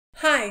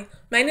Hi,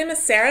 my name is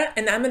Sarah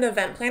and I'm an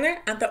event planner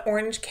at the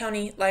Orange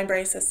County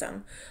Library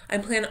System. I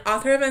plan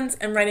author events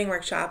and writing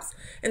workshops,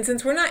 and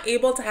since we're not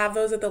able to have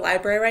those at the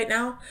library right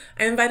now,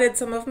 I invited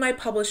some of my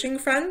publishing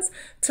friends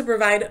to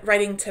provide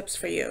writing tips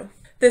for you.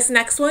 This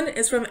next one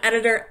is from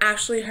editor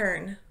Ashley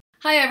Hearn.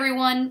 Hi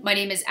everyone, my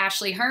name is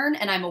Ashley Hearn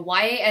and I'm a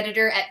YA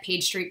editor at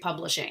Page Street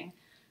Publishing.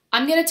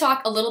 I'm going to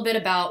talk a little bit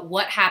about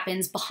what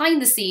happens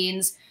behind the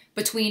scenes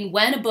between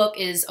when a book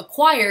is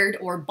acquired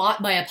or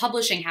bought by a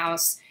publishing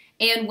house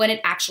and when it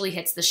actually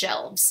hits the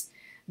shelves.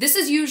 This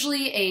is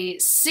usually a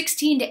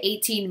 16 to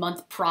 18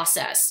 month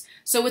process,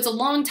 so it's a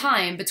long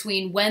time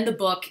between when the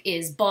book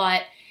is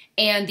bought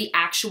and the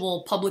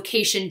actual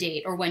publication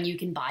date or when you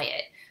can buy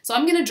it. So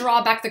I'm going to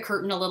draw back the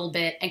curtain a little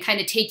bit and kind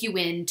of take you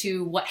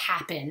into what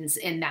happens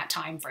in that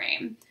time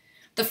frame.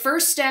 The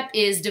first step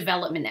is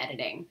development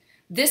editing.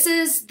 This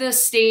is the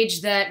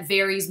stage that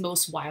varies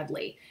most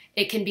wildly.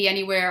 It can be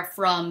anywhere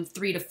from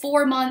 3 to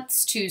 4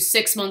 months to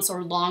 6 months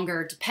or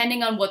longer,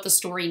 depending on what the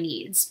story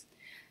needs.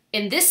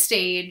 In this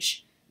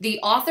stage, the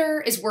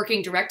author is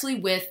working directly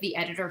with the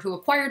editor who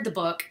acquired the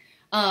book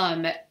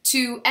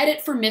to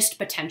edit for missed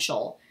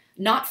potential,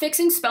 not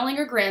fixing spelling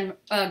or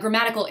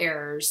grammatical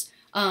errors,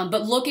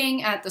 but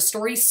looking at the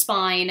story's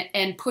spine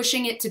and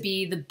pushing it to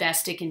be the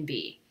best it can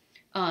be.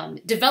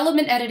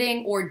 Development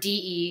editing, or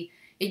DE,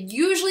 it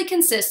usually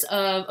consists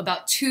of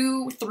about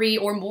 2, 3,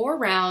 or more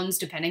rounds,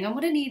 depending on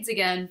what it needs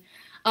again,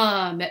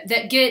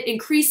 that get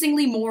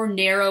increasingly more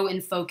narrow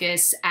in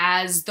focus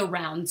as the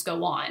rounds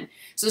go on.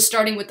 So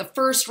starting with the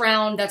first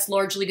round, that's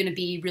largely going to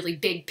be really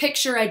big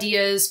picture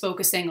ideas,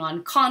 focusing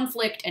on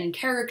conflict and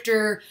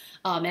character,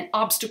 and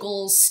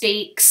obstacles,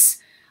 stakes,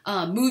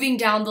 moving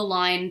down the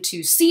line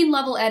to scene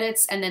level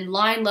edits and then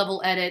line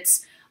level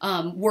edits,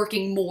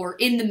 working more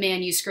in the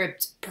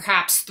manuscript,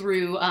 perhaps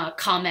through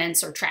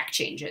comments or track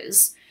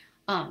changes.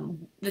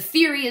 The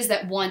theory is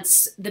that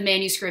once the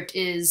manuscript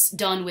is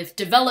done with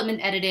development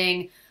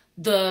editing,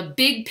 the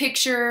big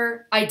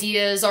picture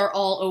ideas are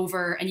all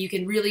over and you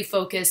can really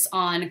focus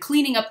on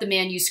cleaning up the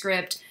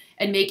manuscript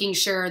and making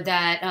sure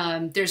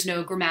that there's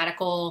no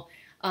grammatical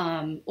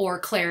or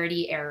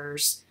clarity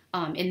errors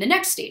in the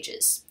next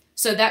stages.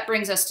 So that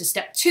brings us to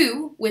step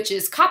 2, which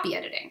is copy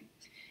editing.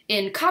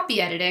 In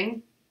copy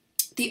editing,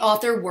 the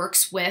author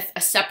works with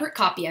a separate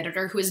copy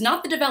editor who is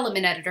not the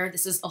development editor.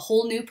 This is a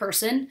whole new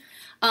person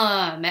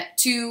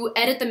to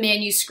edit the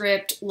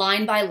manuscript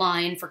line by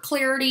line for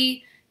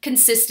clarity,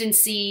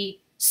 consistency,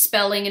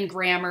 spelling, and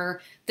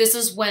grammar. This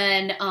is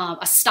when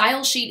a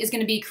style sheet is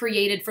going to be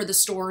created for the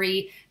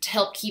story to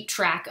help keep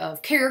track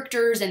of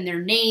characters and their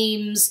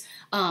names,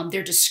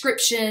 their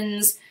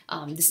descriptions.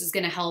 This is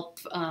going to help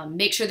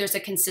make sure there's a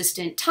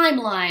consistent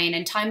timeline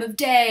and time of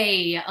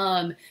day,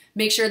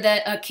 make sure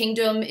that a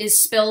kingdom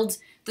is spelled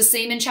the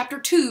same in chapter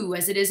 2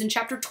 as it is in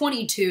chapter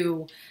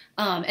 22.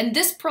 And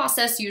this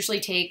process usually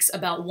takes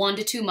about 1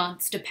 to 2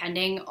 months,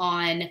 depending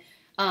on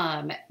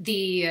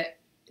the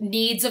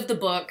needs of the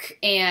book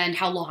and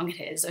how long it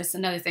is. It's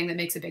another thing that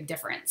makes a big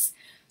difference.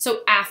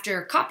 So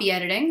after copy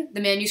editing,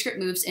 the manuscript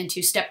moves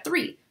into step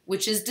 3,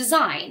 which is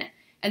design.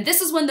 And this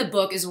is when the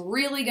book is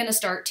really going to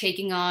start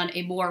taking on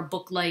a more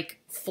book-like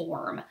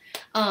form.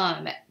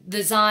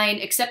 Design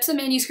accepts the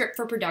manuscript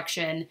for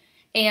production,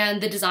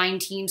 and the design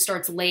team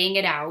starts laying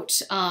it out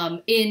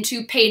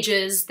into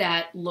pages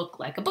that look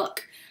like a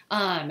book.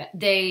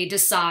 They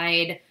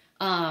decide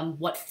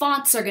what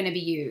fonts are going to be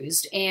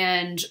used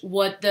and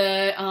what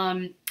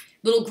the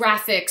little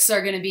graphics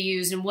are going to be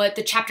used and what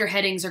the chapter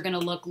headings are going to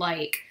look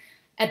like.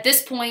 At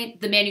this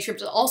point, the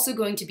manuscript is also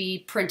going to be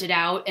printed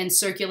out and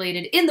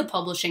circulated in the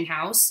publishing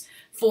house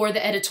for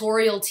the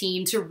editorial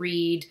team to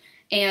read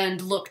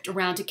and look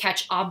around to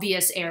catch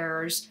obvious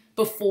errors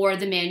before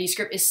the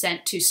manuscript is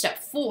sent to step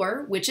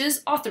 4, which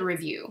is author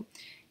review.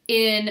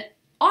 In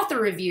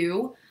author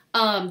review,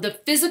 the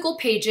physical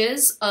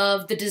pages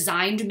of the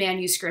designed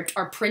manuscript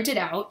are printed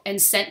out and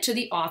sent to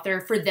the author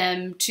for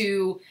them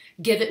to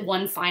give it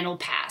one final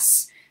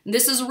pass. And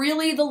this is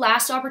really the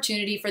last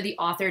opportunity for the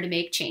author to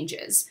make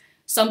changes.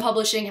 Some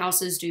publishing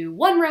houses do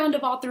 1 round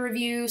of author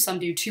review, some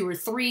do 2 or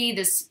 3.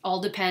 This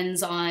all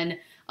depends on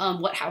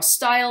what house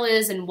style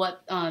is and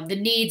what the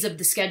needs of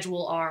the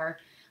schedule are.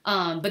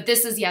 But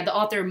this is, the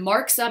author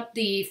marks up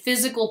the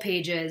physical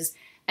pages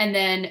and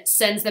then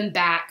sends them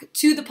back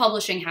to the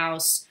publishing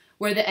house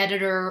where the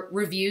editor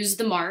reviews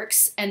the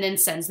marks and then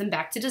sends them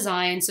back to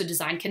design so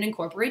design can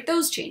incorporate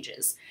those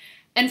changes.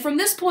 And from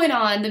this point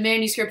on, the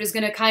manuscript is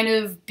going to kind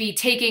of be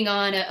taking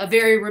on a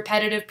very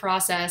repetitive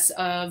process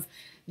of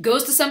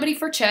goes to somebody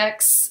for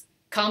checks,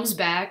 comes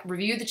back,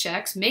 review the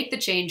checks, make the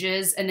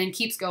changes, and then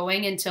keeps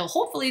going until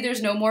hopefully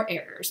there's no more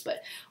errors.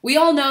 But we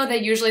all know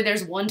that usually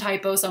there's one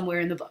typo somewhere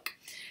in the book.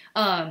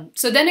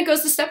 So then it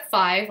goes to step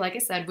 5, like I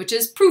said, which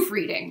is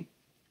proofreading,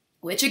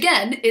 which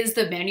again is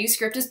the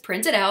manuscript is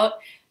printed out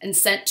and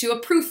sent to a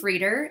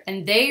proofreader,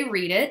 and they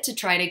read it to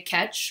try to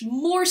catch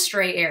more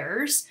stray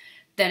errors.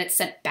 Then it's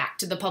sent back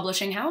to the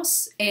publishing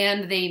house,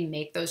 and they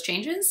make those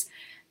changes.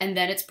 And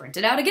then it's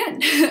printed out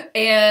again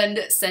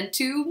and sent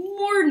to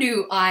more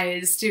new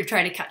eyes to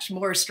try to catch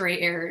more stray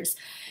errors.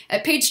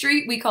 At Page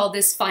Street, we call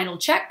this final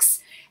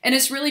checks, and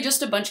it's really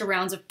just a bunch of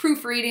rounds of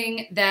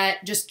proofreading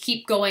that just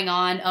keep going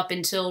on up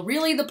until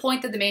really the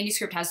point that the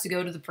manuscript has to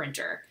go to the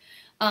printer.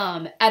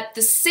 At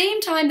the same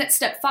time that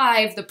step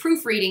 5, the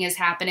proofreading is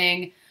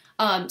happening,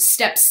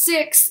 step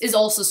 6 is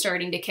also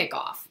starting to kick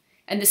off,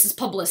 and this is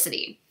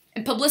publicity.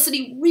 And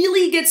publicity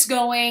really gets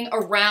going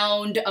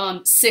around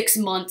 6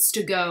 months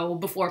to go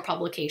before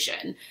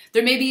publication.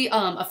 There may be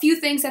a few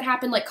things that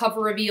happen, like cover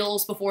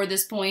reveals before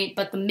this point,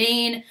 but the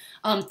main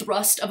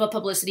thrust of a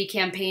publicity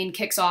campaign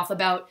kicks off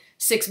about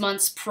 6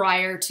 months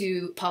prior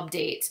to pub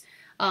date.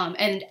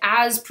 And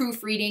as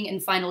proofreading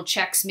and final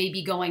checks may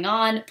be going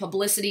on,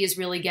 publicity is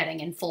really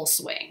getting in full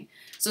swing.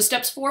 So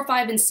steps 4,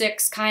 5, and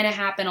 6 kind of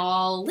happen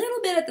all a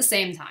little bit at the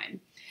same time.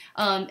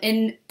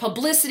 In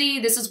publicity,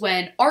 this is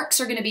when ARCs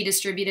are going to be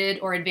distributed,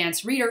 or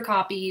advanced reader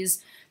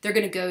copies. They're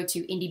going to go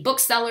to indie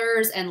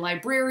booksellers and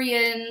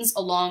librarians,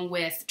 along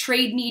with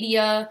trade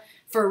media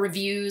for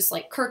reviews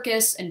like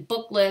Kirkus and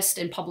Booklist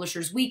and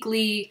Publishers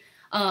Weekly,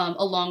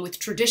 along with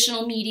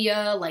traditional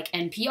media like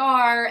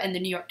NPR and the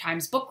New York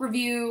Times Book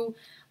Review.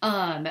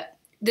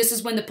 This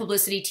is when the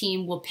publicity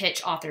team will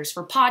pitch authors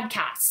for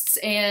podcasts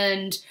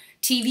and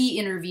TV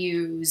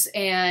interviews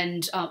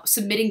and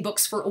submitting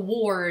books for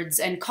awards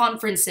and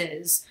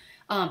conferences.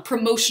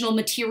 Promotional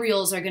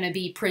materials are going to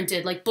be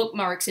printed, like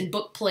bookmarks and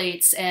book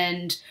plates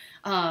and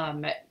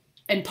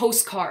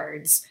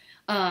postcards.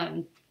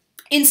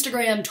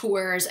 Instagram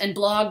tours and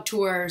blog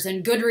tours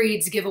and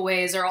Goodreads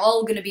giveaways are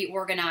all going to be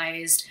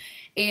organized.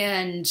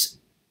 And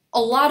a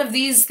lot of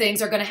these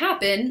things are going to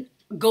happen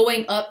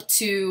going up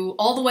to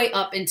all the way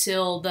up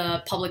until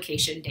the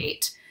publication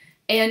date,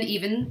 and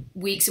even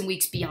weeks and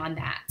weeks beyond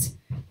that.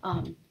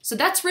 So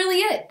that's really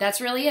it.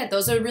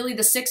 Those are really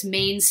the 6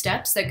 main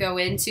steps that go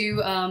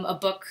into a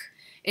book,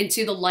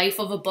 into the life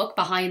of a book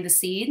behind the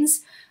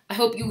scenes. I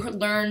hope you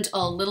learned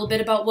a little bit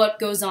about what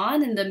goes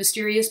on in the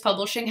mysterious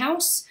publishing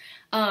house.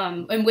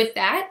 And with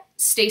that,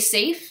 stay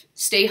safe,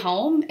 stay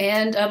home,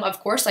 and of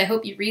course, I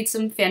hope you read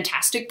some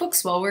fantastic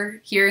books while we're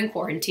here in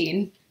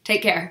quarantine.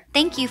 Take care.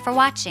 Thank you for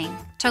watching.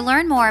 To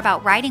learn more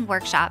about writing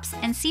workshops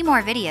and see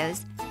more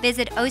videos,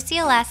 visit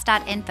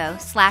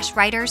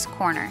ocls.info/writers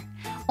corner.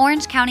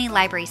 Orange County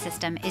Library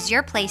System is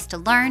your place to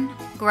learn,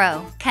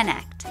 grow,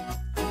 connect.